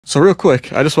So real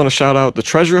quick, I just want to shout out the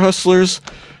Treasure Hustlers.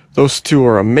 Those two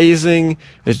are amazing.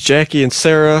 It's Jackie and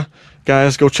Sarah.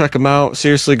 Guys, go check them out.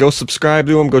 Seriously, go subscribe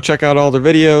to them. Go check out all their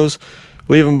videos.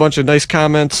 Leave them a bunch of nice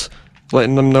comments,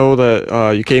 letting them know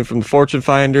that you came from the Fortune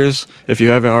Finders. If you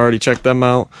haven't already checked them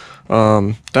out,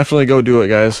 definitely go do it,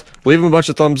 guys. Leave them a bunch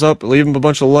of thumbs up. Leave them a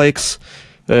bunch of likes.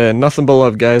 And nothing but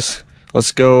love, guys.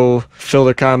 Let's go fill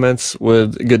their comments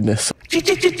with goodness. Give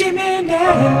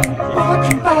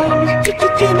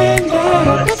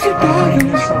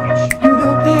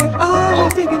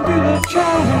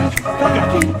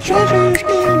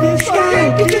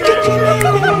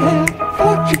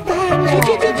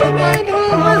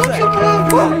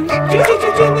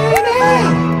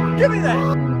me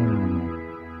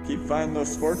that! Keep finding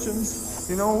those fortunes.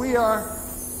 You know, we are.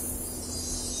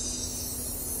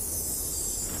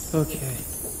 Okay,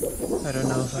 I don't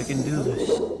know if I can do this.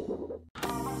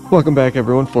 Welcome back,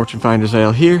 everyone. Fortune Finders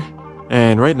Ale here,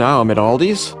 and right now I'm at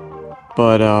Aldi's,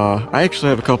 but I actually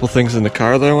have a couple things in the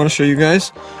car that I want to show you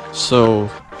guys. So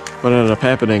what ended up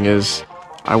happening is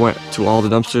I went to all the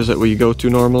dumpsters that we go to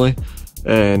normally,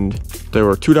 and there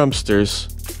were two dumpsters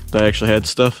that actually had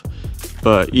stuff,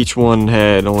 but each one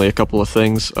had only a couple of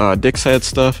things. Dick's had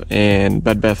stuff and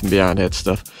Bed Bath & Beyond had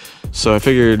stuff. So I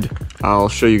figured I'll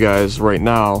show you guys right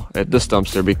now at this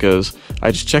dumpster, because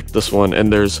I just checked this one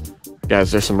and there's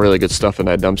some really good stuff in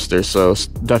that dumpster, so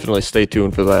definitely stay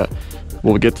tuned for that.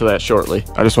 We'll get to that shortly.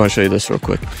 I just want to show you this real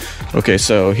quick. Okay,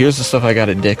 so here's the stuff I got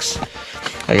at Dick's.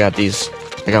 I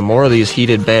got more of these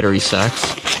heated battery socks.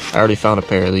 I already found a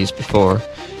pair of these before.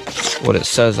 What it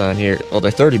says on here, well,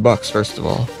 they're 30 bucks first of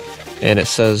all. And it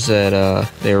says that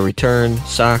they were return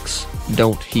socks,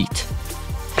 don't heat.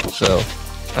 So,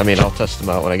 I mean, I'll test them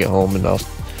out when I get home and I'll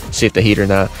see if they heat or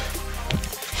not.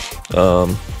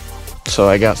 So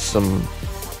I got some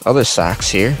other socks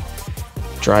here.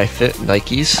 Dry fit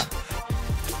Nikes.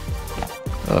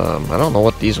 I don't know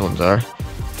what these ones are.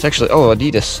 It's actually, oh,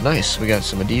 Adidas. Nice. We got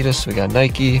some Adidas, we got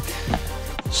Nike.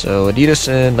 So Adidas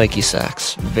and Nike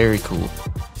socks. Very cool.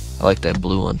 I like that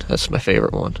blue one. That's my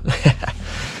favorite one.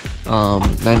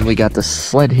 Then we got the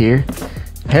sled here.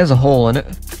 It has a hole in it,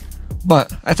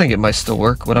 but I think it might still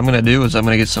work. What I'm going to do is I'm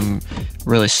going to get some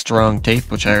really strong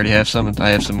tape, which I already have some. I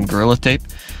have some Gorilla Tape.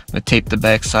 I'm going to tape the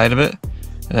back side of it,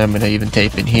 and I'm going to even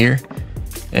tape in here,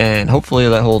 and hopefully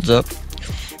that holds up.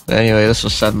 But anyway, this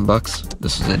was 7 bucks.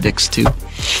 This is a Dick's too.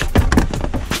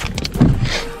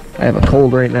 I have a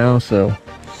cold right now, so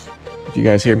if you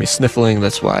guys hear me sniffling,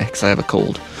 that's why, because I have a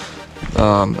cold.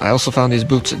 I also found these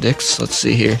boots at Dick's. Let's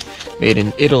see here. Made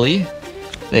in Italy.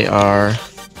 They are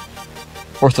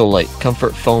Ortholite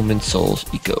Comfort Foam Insoles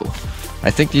Eco.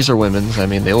 I think these are women's. I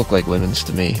mean, they look like women's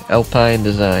to me. Alpine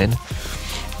design.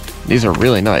 These are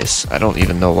really nice. I don't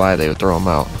even know why they would throw them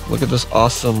out. Look at this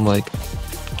awesome, like,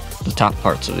 the top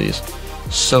parts of these.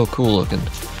 So cool looking.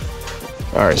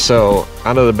 Alright, so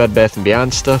onto the Bed Bath &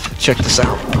 Beyond stuff. Check this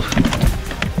out.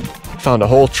 Found a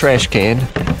whole trash can.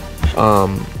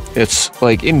 It's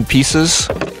like in pieces.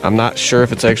 I'm not sure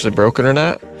if it's actually broken or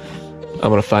not. I'm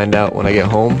gonna find out when I get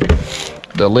home.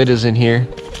 The lid is in here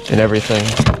and everything.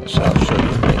 So I'll show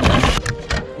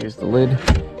you. Here's the lid.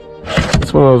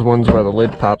 It's one of those ones where the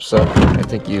lid pops up. I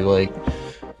think you like,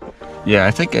 yeah,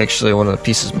 I think actually one of the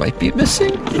pieces might be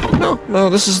missing. No,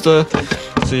 this is the,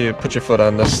 so you put your foot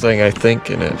on this thing, I think,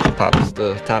 and it pops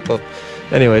the top up.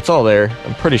 Anyway, it's all there,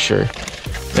 I'm pretty sure.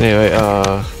 Anyway,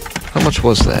 how much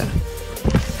was that?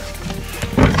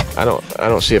 I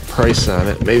don't see a price on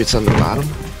it. Maybe it's on the bottom?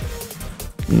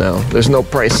 No, there's no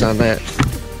price on that.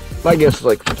 My guess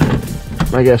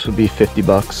would be 50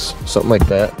 bucks, something like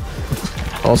that.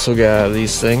 Also got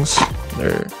these things.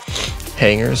 They're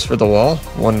hangers for the wall.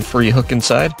 One free hook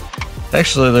inside.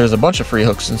 Actually, there's a bunch of free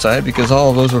hooks inside because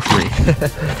all of those were free.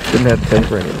 Didn't have to pay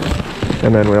for anything.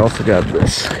 And then we also got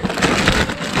this.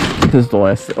 This is the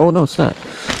last thing. Oh, no, it's not.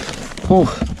 Oh,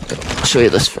 I'll show you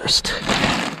this first.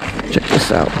 Check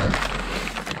this out.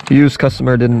 Used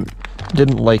customer didn't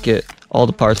like it. All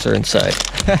the parts are inside.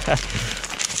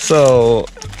 So,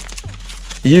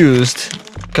 used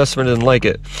customer didn't like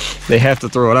it. They have to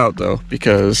throw it out though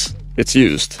because it's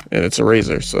used and it's a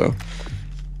razor. So,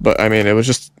 but I mean, it was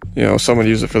just, you know, someone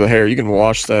used it for the hair. You can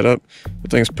wash that up. The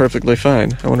thing's perfectly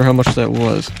fine. I wonder how much that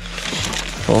was.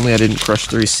 If only I didn't crush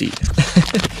the receipt.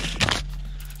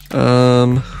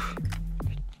 I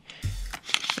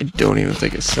don't even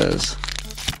think it says.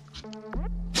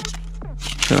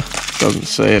 Doesn't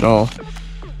say at all.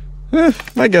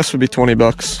 My guess would be 20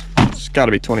 bucks. It's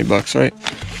gotta be 20 bucks, right?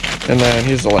 And then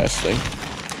here's the last thing.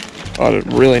 Oh, a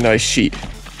really nice sheet.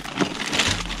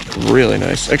 Really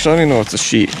nice. Actually, I don't even know if it's a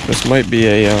sheet. This might be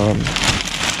a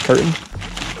curtain.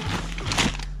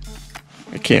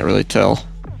 can't really tell.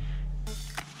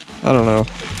 I don't know.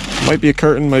 Might be a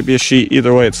curtain, might be a sheet.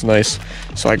 Either way, it's nice.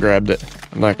 So I grabbed it.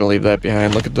 I'm not gonna leave that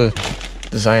behind. Look at the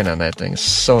design on that thing. It's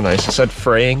so nice. It said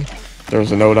fraying. There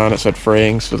was a note on it that said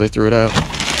fraying, so they threw it out.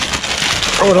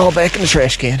 Throw it all back in the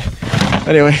trash can.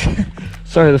 Anyway,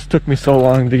 sorry this took me so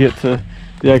long to get to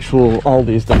the actual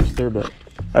Aldi's dumpster, but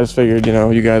I just figured, you know,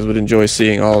 you guys would enjoy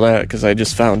seeing all that because I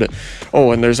just found it.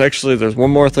 Oh, and there's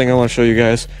one more thing I want to show you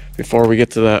guys before we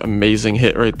get to that amazing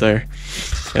hit right there.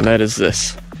 And that is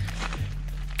this.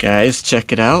 Guys,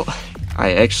 check it out.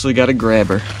 I actually got a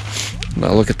grabber.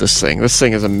 Now look at this thing. This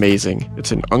thing is amazing.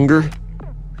 It's an Unger.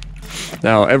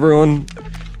 Now everyone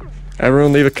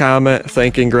leave a comment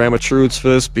thanking Grandma Trudes for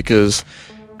this, because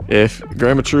if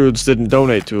Grandma Trudes didn't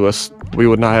donate to us, we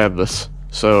would not have this.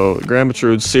 So Grandma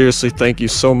Trudes, seriously, thank you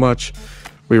so much.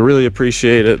 We really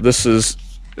appreciate it.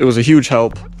 It was a huge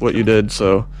help what you did,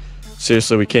 so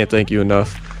seriously, we can't thank you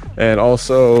enough. And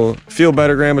also, feel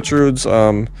better, Grandma Trudes.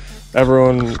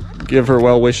 Everyone give her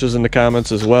well wishes in the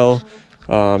comments as well.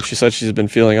 She said she's been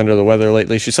feeling under the weather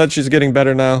lately. She said she's getting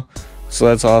better now, so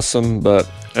that's awesome, but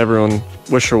everyone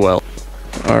wish her well.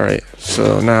 Alright,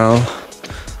 so now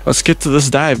let's get to this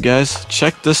dive, guys.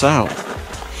 Check this out.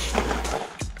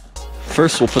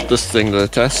 First, we'll put this thing to the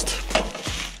test.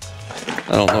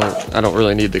 I don't know, I don't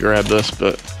really need to grab this,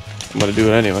 but I'm gonna do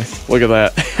it anyway. Look at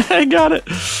that. I got it.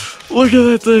 Look at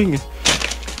that thing.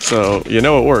 So, you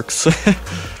know it works.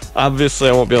 Obviously,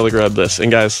 I won't be able to grab this.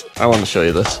 And guys, I want to show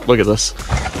you this. Look at this.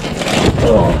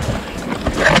 Oh.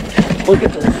 Look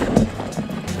at this.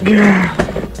 Yeah.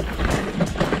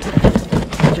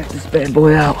 Check this bad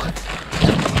boy out.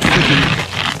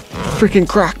 Freaking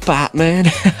crock pot, man.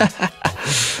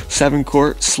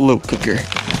 7-quart slow cooker.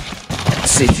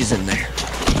 Let's see if he's in there.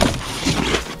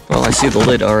 Well, I see the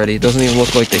lid already. It doesn't even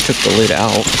look like they took the lid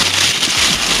out.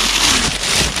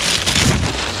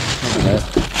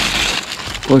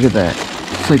 Look at that.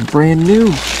 It's like brand new.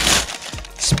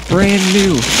 It's brand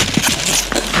new.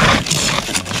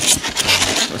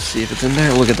 Let's see if it's in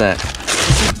there. Look at that.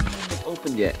 It's not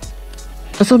opened yet.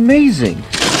 That's amazing.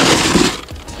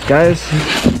 Guys,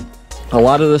 a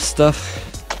lot of this stuff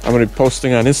I'm going to be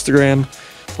posting on Instagram.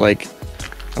 Like,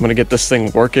 I'm going to get this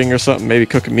thing working or something. Maybe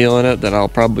cook a meal in it. Then I'll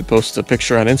probably post a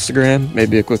picture on Instagram.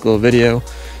 Maybe a quick little video.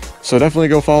 So definitely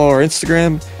go follow our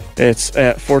Instagram. It's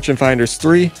at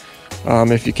FortuneFinders3.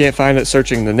 If you can't find it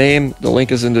searching the name, the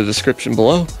link is in the description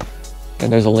below,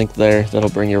 and there's a link there that'll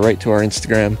bring you right to our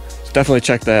Instagram. So definitely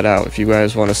check that out if you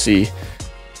guys want to see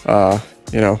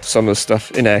you know, some of the stuff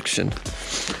in action,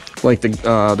 like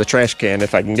the trash can.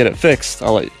 If I can get it fixed,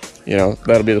 I'll let you know,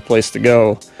 that'll be the place to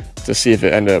go to see if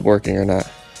it ended up working or not.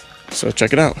 So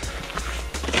check it out.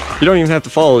 You don't even have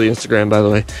to follow the Instagram, by the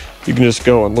way. You can just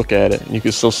go and look at it, and you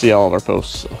can still see all of our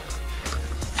posts.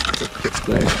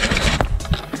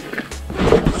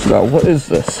 So what is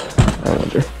this? I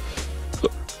wonder.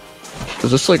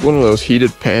 Is this like one of those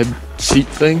heated pad seat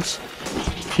things?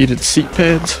 Heated seat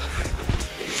pads?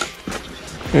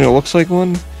 You know, it looks like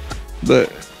one,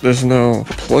 but there's no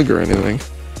plug or anything.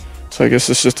 So I guess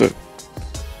it's just a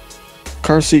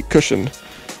car seat cushion.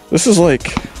 This is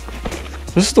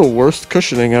the worst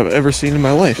cushioning I've ever seen in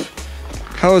my life.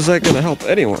 How is that gonna help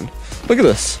anyone? Look at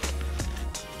this.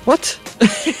 What?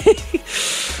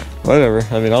 Whatever,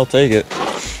 I mean, I'll take it.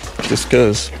 Just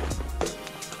cause.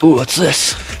 Ooh, what's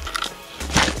this?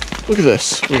 Look at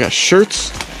this. We got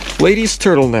shirts, ladies'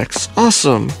 turtlenecks.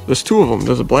 Awesome. There's two of them.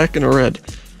 There's a black and a red.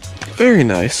 Very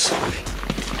nice.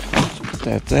 Put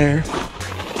that there.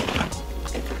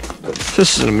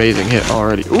 This is an amazing hit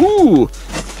already. Ooh!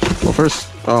 Well, first,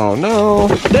 oh no.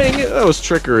 Dang it, that was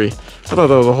trickery. I thought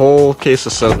that was a whole case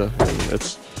of soda. And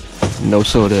it's no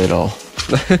soda at all.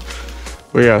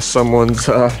 We got someone's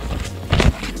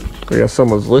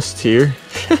list here.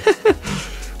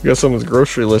 We got someone's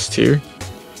grocery list here.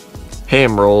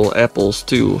 Ham roll, apples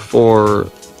too, for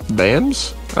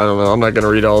BAMs? I don't know, I'm not gonna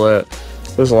read all that.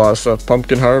 There's a lot of stuff.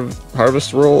 Pumpkin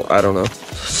harvest roll? I don't know.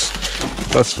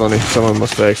 That's funny, someone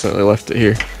must have accidentally left it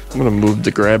here. I'm gonna move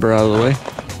the grabber out of the way.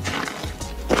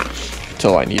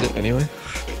 Until I need it anyway.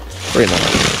 Right now I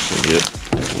don't actually need it.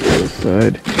 The other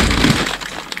side.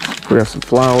 We got some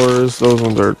flowers. Those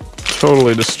ones are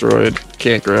totally destroyed.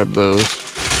 Can't grab those.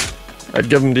 I'd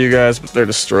give them to you guys, but they're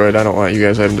destroyed. I don't want you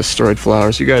guys having destroyed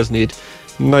flowers. You guys need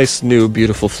nice, new,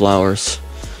 beautiful flowers.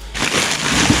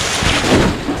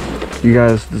 You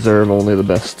guys deserve only the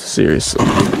best, seriously.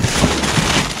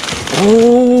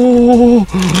 Oh!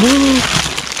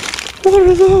 What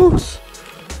are those?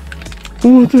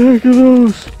 What the heck are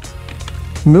those?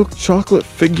 Milk chocolate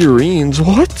figurines.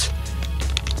 What?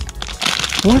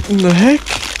 What in the heck?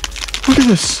 Look at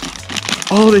this.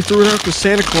 Oh, they threw it out because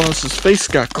Santa Claus's face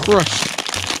got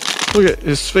crushed. Look at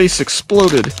his face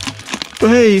exploded. But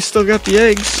hey, he still got the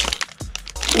eggs.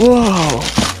 Whoa.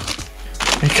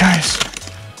 Hey guys.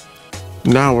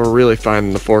 Now we're really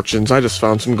finding the fortunes. I just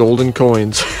found some golden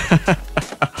coins. Look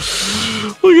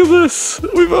at this.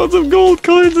 We found some gold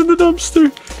coins in the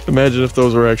dumpster. Imagine if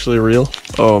those were actually real.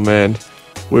 Oh man.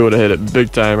 We would have hit it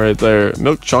big time right there.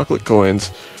 Milk chocolate coins.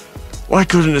 Why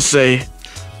couldn't it say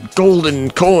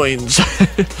golden coins?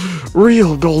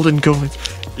 Real golden coins.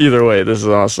 Either way, this is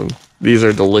awesome. These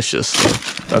are delicious. So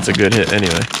that's a good hit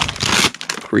anyway.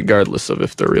 Regardless of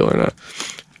if they're real or not.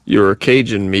 You're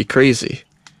caging me crazy.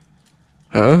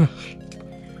 Huh?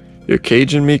 You're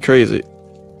caging me crazy.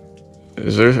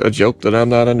 Is there a joke that I'm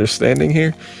not understanding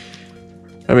here?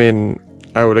 I mean,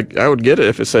 I would get it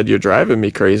if it said you're driving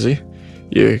me crazy.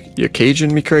 You're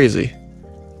caging me crazy.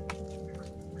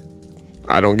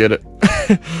 I don't get it.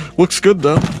 Looks good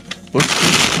though. Looks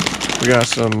good. We got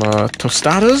some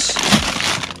tostadas.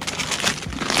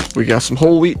 We got some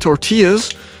whole wheat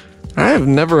tortillas. I have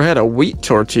never had a wheat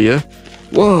tortilla.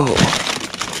 Whoa.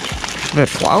 I've had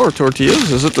flour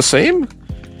tortillas. Is it the same?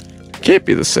 Can't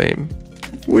be the same.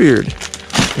 Weird.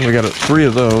 And we got 3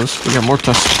 of those. We got more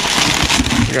tostadas.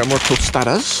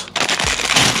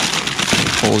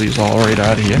 Pull these all right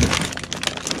out of here.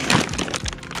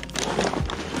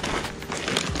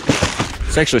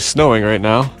 It's actually snowing right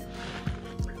now.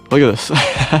 Look at this.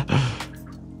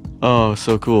 Oh,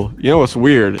 so cool. You know what's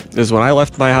weird is when I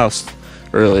left my house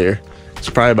earlier, it's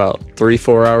probably about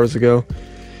 3-4 hours ago,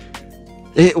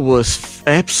 it was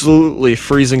absolutely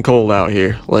freezing cold out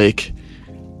here. Like,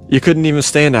 you couldn't even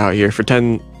stand out here for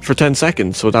 10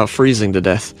 seconds without freezing to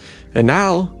death. And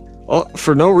now,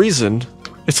 for no reason,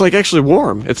 it's like actually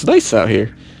warm. It's nice out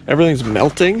here. Everything's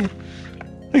melting.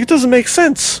 Like, it doesn't make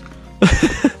sense.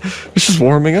 It's just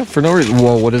warming up for no reason.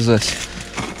 Whoa, what is this?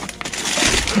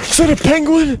 Is that a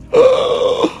penguin?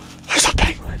 Oh, there's a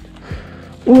penguin.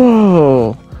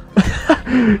 Whoa.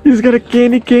 He's got a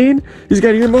candy cane. He's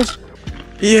got earmuffs.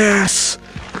 Yes.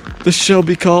 This shall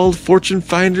be called Fortune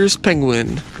Finder's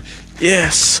Penguin.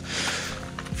 Yes.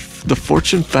 The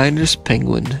Fortune Finder's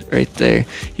Penguin right there.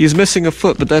 He's missing a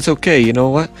foot, but that's okay. You know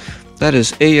what? That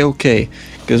is A-okay.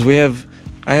 Because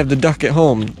I have the duck at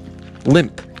home.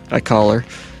 Limp, I call her.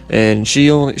 And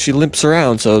she limps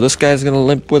around, so this guy's gonna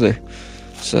limp with her.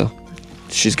 So,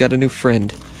 she's got a new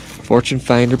friend. Fortune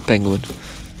Finder Penguin.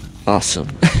 Awesome.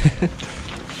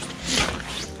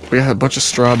 We got a bunch of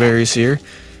strawberries here.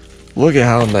 Look at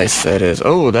how nice that is.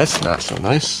 Oh, that's not so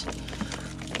nice.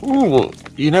 Ooh,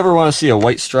 you never want to see a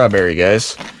white strawberry,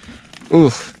 guys. Ooh,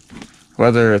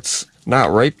 whether it's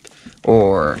not ripe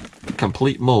or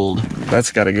complete mold,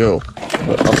 that's gotta go.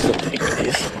 But I'll still take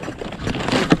these.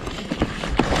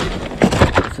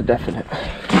 It's a definite.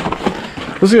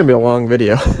 This is gonna be a long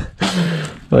video.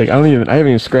 Like, I haven't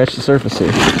even scratched the surface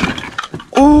here.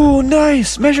 Oh,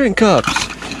 nice! Measuring cups!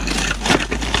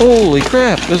 Holy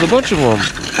crap, there's a bunch of them.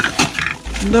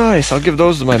 Nice, I'll give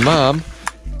those to my mom.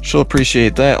 She'll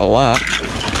appreciate that a lot.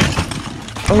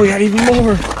 Oh, we got even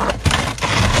more!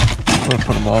 I'm gonna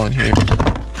put them all in here.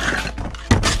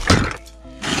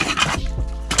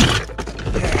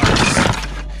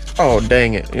 Oh,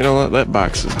 dang it. You know what? That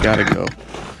box has gotta go.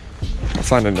 I'll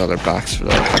find another box for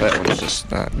that. That one's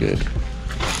just not good.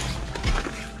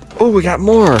 Oh, we got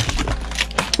more!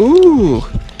 Ooh!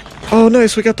 Oh,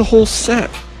 nice, we got the whole set.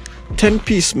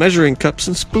 10-piece measuring cups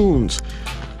and spoons.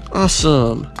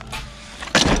 Awesome.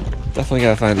 Definitely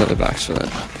gotta find another box for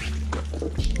that.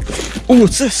 Oh,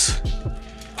 what's this?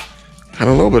 I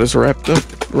don't know, but it's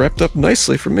wrapped up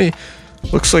nicely for me.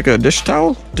 Looks like a dish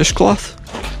towel, dishcloth,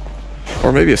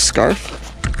 or maybe a scarf.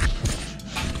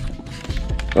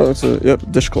 Oh, it's a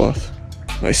dishcloth.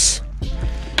 Nice.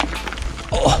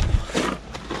 Oh.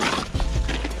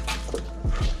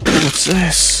 What's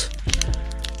this?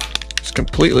 It's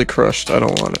completely crushed. I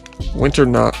don't want it. Winter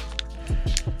nut.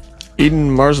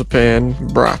 Eden marzipan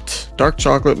brat. Dark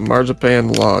chocolate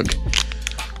marzipan log.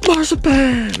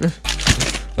 Marzipan!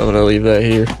 I'm gonna leave that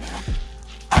here.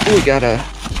 Oh, we got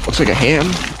looks like a ham.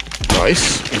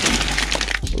 Nice.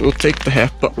 We'll take the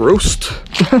half-butt roast.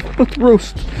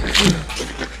 Roast.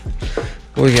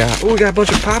 We got a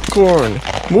bunch of popcorn.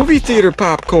 Movie theater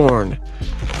popcorn.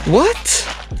 What?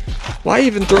 Why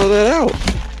even throw that out?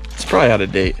 It's probably out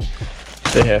of date.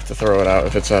 They have to throw it out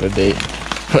if it's out of date.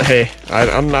 But hey,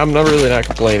 I'm not really not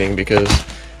complaining because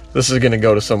this is gonna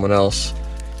go to someone else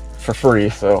for free.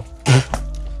 So I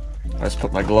just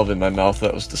put my glove in my mouth.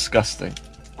 That was disgusting.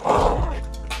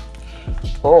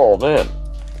 Oh man,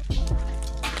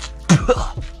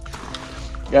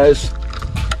 guys.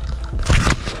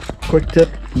 Quick tip: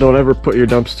 don't ever put your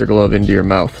dumpster glove into your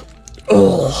mouth.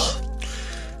 Oh,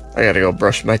 I gotta go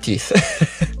brush my teeth.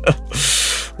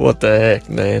 What the heck,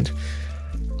 man?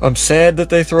 I'm sad that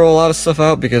they throw a lot of stuff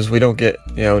out because we don't get,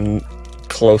 you know,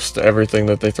 close to everything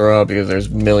that they throw out because there's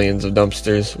millions of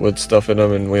dumpsters with stuff in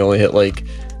them and we only hit like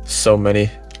so many.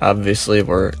 Obviously,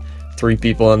 we're 3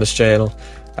 people on this channel.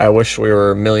 I wish we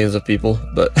were millions of people,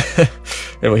 but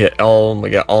and we hit all, we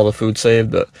got all the food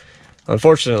saved, but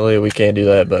unfortunately we can't do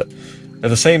that. But at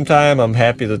the same time, I'm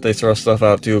happy that they throw stuff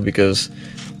out too because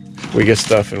we get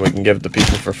stuff and we can give it to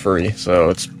people for free. So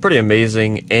it's pretty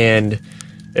amazing and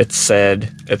it's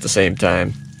sad at the same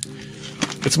time.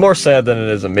 It's more sad than it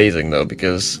is amazing though,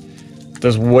 because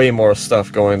there's way more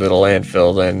stuff going to the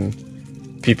landfill than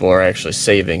people are actually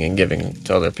saving and giving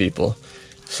to other people.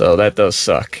 So that does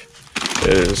suck.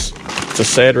 It's a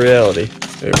sad reality.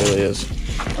 It really is.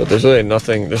 But there's really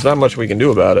nothing, there's not much we can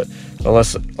do about it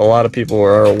unless a lot of people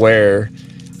are aware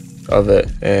of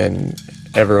it and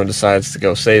everyone decides to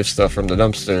go save stuff from the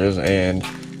dumpsters and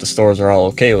the stores are all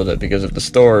okay with it. Because if the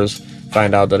stores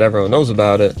find out that everyone knows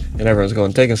about it and everyone's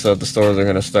going taking stuff, the stores are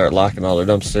going to start locking all their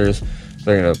dumpsters.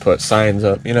 They're going to put signs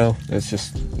up, you know. It's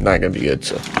just not going to be good.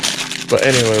 So, but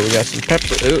anyway, we got some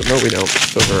pepper. Ooh, no, we don't.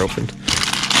 Those are opened.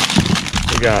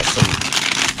 We got some,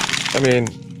 I mean,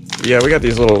 yeah, we got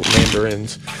these little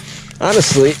mandarins.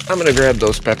 Honestly, I'm going to grab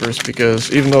those peppers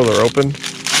because even though they're open,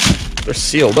 they're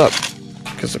sealed up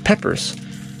because they're peppers.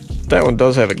 That one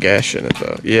does have a gash in it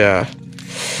though. Yeah.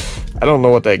 I don't know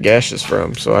what that gash is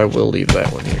from, so I will leave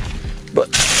that one here. But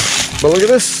look at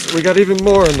this. We got even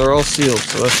more and they're all sealed,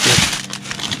 so that's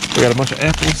good. We got a bunch of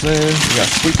apples there. We got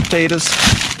sweet potatoes.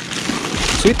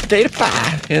 Sweet potato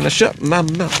pie. And I shut my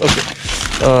mouth.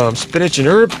 Okay. Spinach and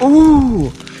herb.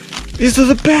 Ooh! These are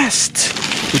the best!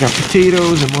 We got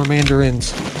potatoes and more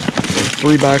mandarins. And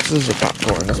 3 boxes of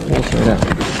popcorn. Let's pull this right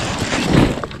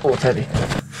out. Oh, it's heavy.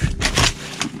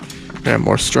 And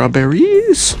more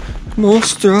strawberries. More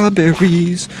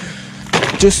strawberries.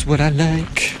 Just what I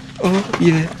like. Oh,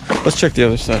 yeah. Let's check the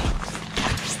other side.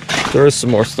 There is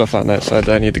some more stuff on that side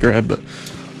that I need to grab, but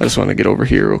I just want to get over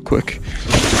here real quick.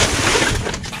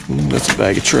 That's a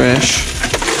bag of trash.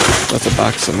 That's a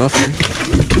box of nothing.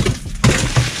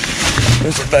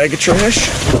 There's a bag of trash.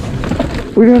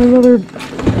 We got another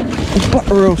butt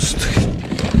roast.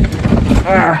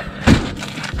 Ah.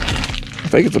 I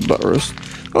think it's a butt roast.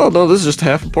 Oh no, this is just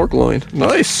half a pork loin.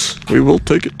 Nice. We will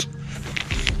take it.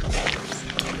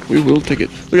 We will take it.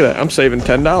 Look at that. I'm saving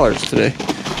 $10 today.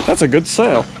 That's a good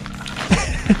sale.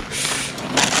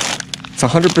 It's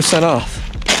 100% off.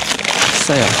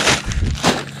 Sale.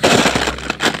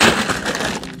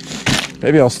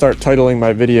 Maybe I'll start titling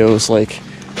my videos like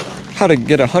how to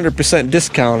get 100%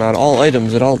 discount on all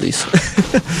items at Aldi's.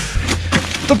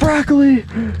 The broccoli!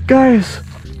 Guys,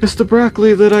 it's the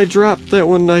broccoli that I dropped that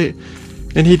one night.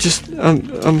 And he just,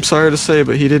 I'm sorry to say,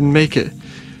 but he didn't make it.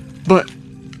 But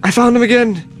I found him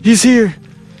again. He's here.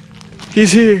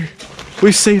 He's here.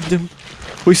 We saved him.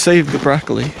 We saved the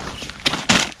broccoli.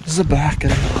 The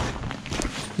broccoli.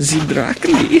 The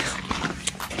broccoli.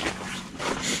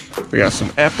 We got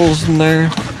some apples in there.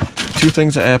 2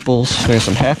 things of apples. We got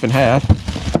some half and half.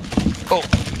 Oh,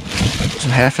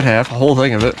 some half and half. A whole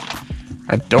thing of it.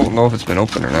 I don't know if it's been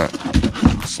opened or not.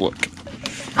 Let's look.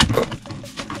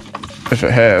 If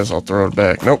it has, I'll throw it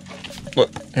back. Nope. Look,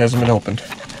 it hasn't been opened.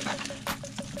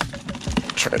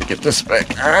 Try to get this back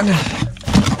on.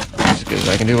 As good as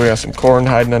I can do. We got some corn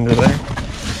hiding under there.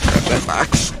 Grab that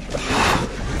box.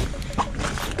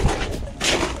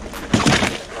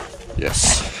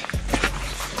 Yes.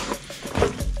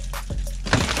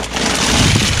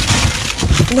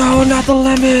 No, not the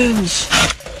lemons!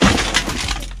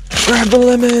 Grab the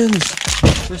lemons!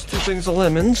 There's 2 things of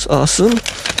lemons. Awesome.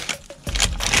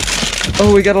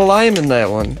 Oh, we got a lime in that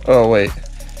one. Oh, wait.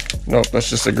 Nope, that's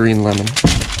just a green lemon.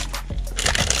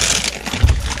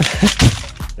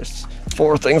 There's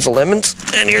 4 things of lemons,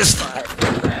 and here's 5.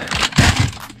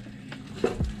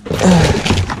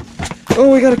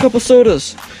 Oh, we got a couple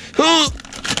sodas.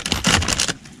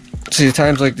 See,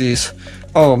 times like these.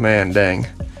 Oh, man, dang.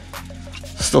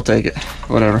 Still take it.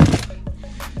 Whatever.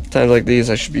 Times like these,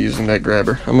 I should be using that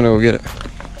grabber. I'm gonna go get it.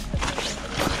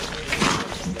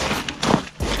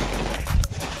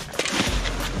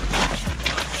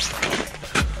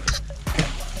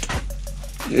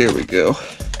 Here we go.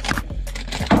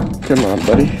 Come on,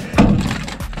 buddy.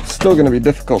 It's still gonna be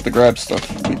difficult to grab stuff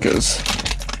because,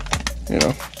 you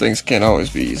know, things can't always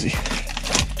be easy.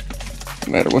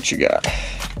 No matter what you got.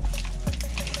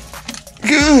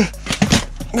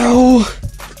 No!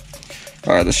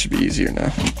 Alright, this should be easier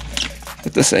now.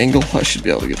 At this angle, I should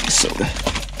be able to get the soda.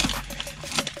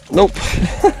 Nope.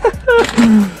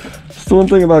 That's the one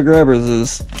thing about grabbers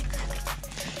is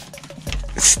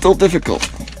it's still difficult,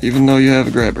 even though you have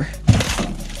a grabber.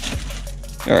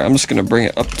 Alright, I'm just gonna bring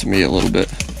it up to me a little bit.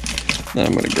 Then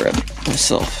I'm gonna grab it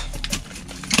myself.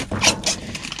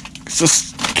 'Cause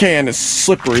this can is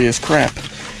slippery as crap.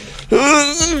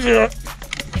 Oh,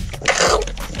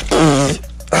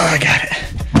 I got it.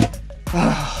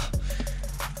 Oh.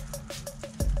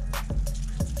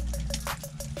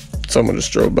 Someone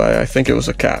just drove by. I think it was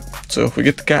a cop. So if we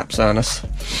get the cops on us,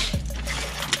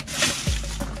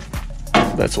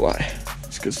 that's why.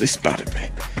 It's because they spotted me.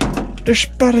 They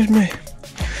spotted me.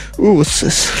 Ooh, what's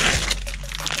this?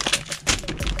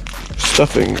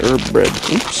 Stuffing herb bread.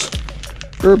 Oops.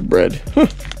 Herb bread. Huh,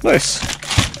 nice.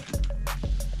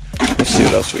 Let's see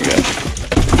what else we got.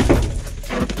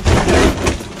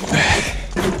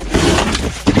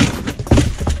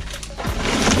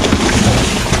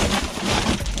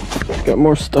 Got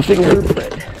more stuffing herb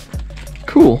bread.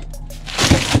 Cool.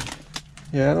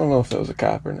 Yeah, I don't know if that was a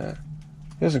cop or not.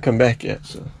 He hasn't come back yet,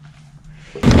 so.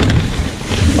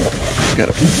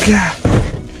 Gotta.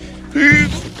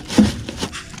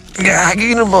 Yeah,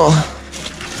 get them all.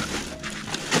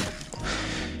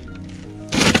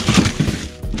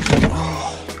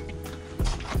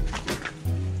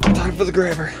 Time for the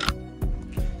grabber.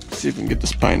 Let's see if we can get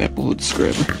this pineapple with this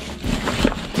grabber.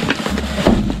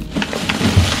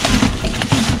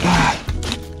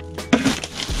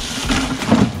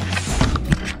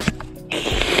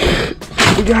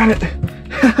 We got it.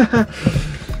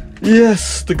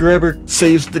 Yes, the grabber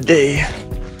saves the day.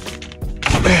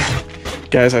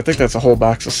 Guys, I think that's a whole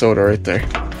box of soda right there.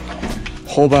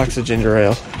 Whole box of ginger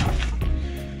ale.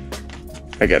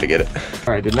 I gotta get it.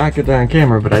 Alright, I did not get that on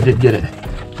camera, but I did get it.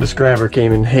 This grabber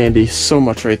came in handy so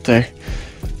much right there.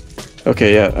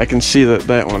 Okay, yeah, I can see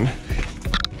that one.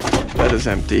 That is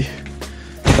empty.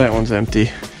 That one's empty.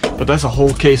 But that's a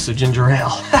whole case of ginger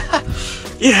ale.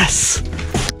 Yes!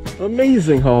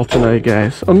 Amazing haul tonight,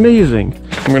 guys. Amazing.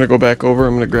 I'm gonna go back over,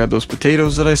 I'm gonna grab those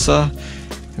potatoes that I saw,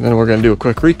 and then we're gonna do a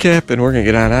quick recap, and we're gonna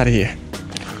get on out of here.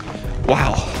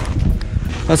 Wow.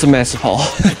 That's a massive haul.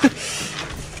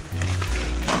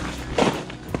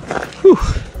 Whew.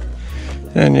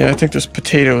 And yeah, I think there's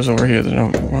potatoes over here that I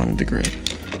wanted to grab.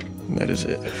 And that is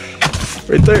it.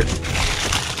 Right there.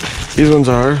 These ones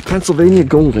are Pennsylvania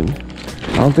Golden.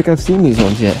 I don't think I've seen these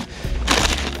ones yet.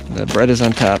 The bread is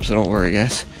on top, so don't worry,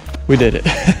 guys. We did it.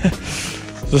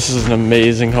 This is an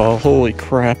amazing haul. Holy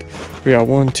crap. We got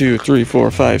 1, 2, 3,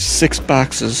 4, 5, 6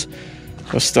 boxes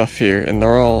of stuff here, and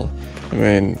they're all, I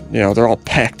mean, you know, they're all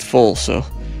packed full, so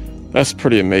that's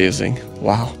pretty amazing.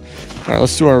 Wow. Alright,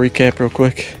 let's do our recap real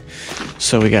quick.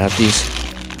 So we got these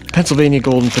Pennsylvania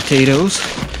Golden potatoes.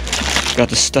 We got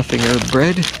the stuffing herb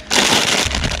bread. We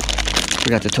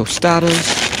got the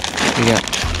tostadas. We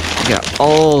got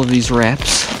all of these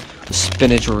wraps. The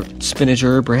spinach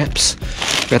herb wraps.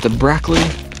 We got the broccoli.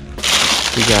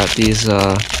 We got these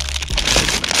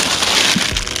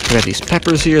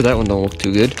peppers here. That one don't look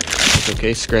too good. It's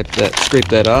okay. Scrape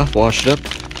that off. Wash it up.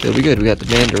 It'll be good. We got the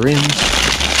mandarins.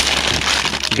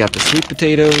 We got the sweet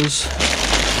potatoes.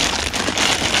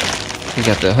 We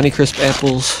got the Honeycrisp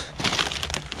apples.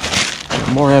 Got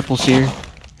more apples here.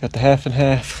 Got the half and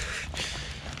half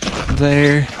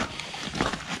there.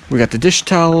 We got the dish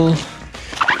towel.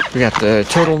 We got the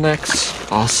turtlenecks.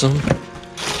 Awesome.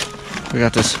 We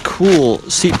got this cool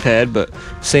seat pad, but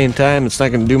same time it's not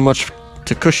going to do much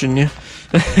to cushion you.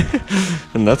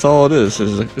 And that's all it is.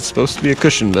 It's supposed to be a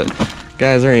cushion, but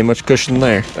guys, there ain't much cushion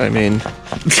there. I mean,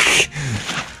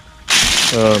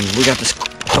 we got this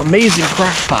amazing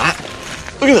crock pot.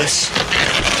 Look at this.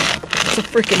 It's a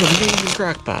freaking amazing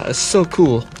crock pot. It's so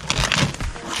cool.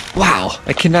 Wow,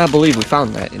 I cannot believe we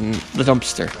found that in the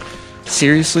dumpster.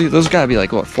 Seriously? Those gotta be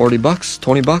like, what, 40 bucks?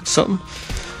 20 bucks? Something?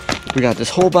 We got this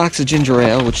whole box of ginger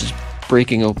ale, which is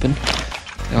breaking open.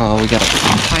 We got a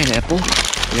pineapple.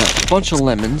 We got a bunch of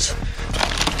lemons.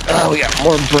 We got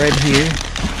more bread here.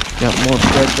 We got more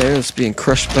bread there that's being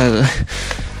crushed by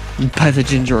the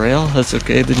ginger ale. That's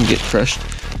okay, it didn't get crushed.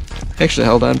 Actually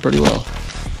held on pretty well.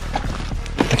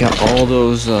 I got all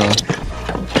those,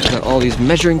 got all these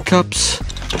measuring cups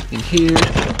in here.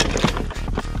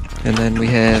 And then we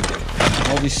have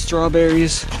all these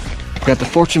strawberries. We got the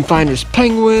Fortune Finder's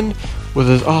penguin with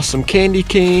his awesome candy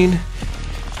cane.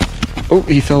 Oh,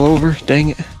 he fell over, dang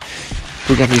it.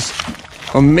 We got these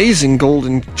amazing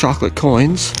golden chocolate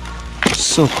coins.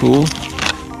 So cool.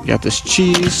 We got this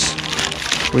cheese.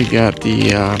 We got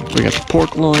the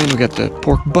pork loin. We got the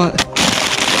pork butt.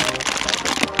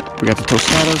 We got the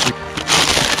tostadas.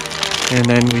 And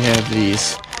then we have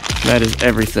these. That is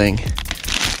everything.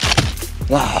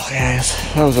 Wow, guys,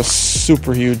 that was a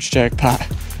super huge jackpot.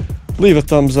 Leave a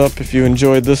thumbs up if you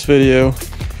enjoyed this video.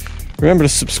 Remember to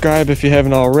subscribe if you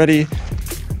haven't already.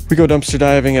 We go dumpster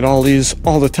diving at Aldi's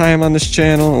all the time on this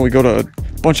channel, and we go to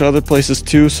a bunch of other places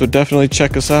too, so definitely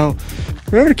check us out.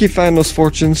 Remember to keep finding those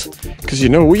fortunes, because you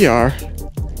know we are.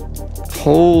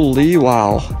 Holy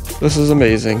wow, this is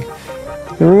amazing.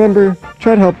 And remember,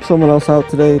 try to help someone else out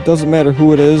today. It doesn't matter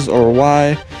who it is or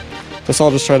why. Let's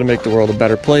all just try to make the world a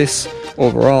better place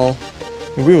overall.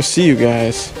 And we will see you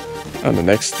guys on the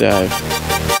next dive.